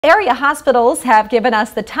Area hospitals have given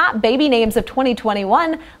us the top baby names of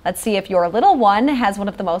 2021. Let's see if your little one has one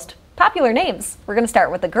of the most popular names. We're going to start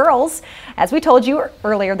with the girls. As we told you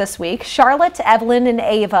earlier this week, Charlotte, Evelyn, and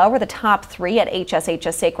Ava were the top three at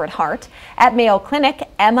HSH's Sacred Heart. At Mayo Clinic,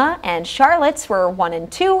 Emma and Charlotte were 1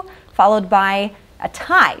 and 2, followed by a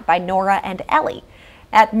tie by Nora and Ellie.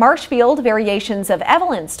 At Marshfield, variations of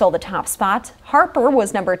Evelyn stole the top spot. Harper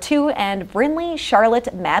was number 2, and Brinley,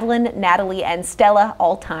 Charlotte, Madeline, Natalie, and Stella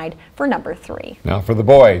all tied for number 3. Now for the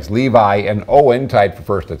boys, Levi and Owen tied for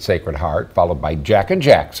first at Sacred Heart, followed by Jack and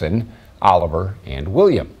Jackson, Oliver, and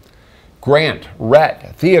William. Grant,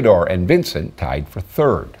 Rhett, Theodore, and Vincent tied for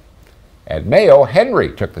third. At Mayo,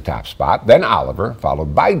 Henry took the top spot, then Oliver,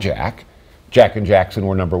 followed by Jack. Jack and Jackson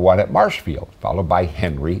were number 1 at Marshfield, followed by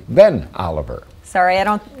Henry, then Oliver. Sorry, I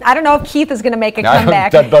don't know if Keith is going to make a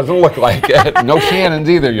comeback. That doesn't look like it. No Shannons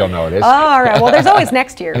either, you'll notice. Oh, all right. Well, there's always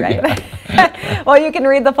next year, right? Yeah. Well, you can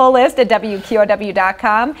read the full list at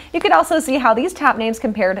WQOW.com. You can also see how these top names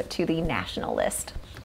compared to the national list.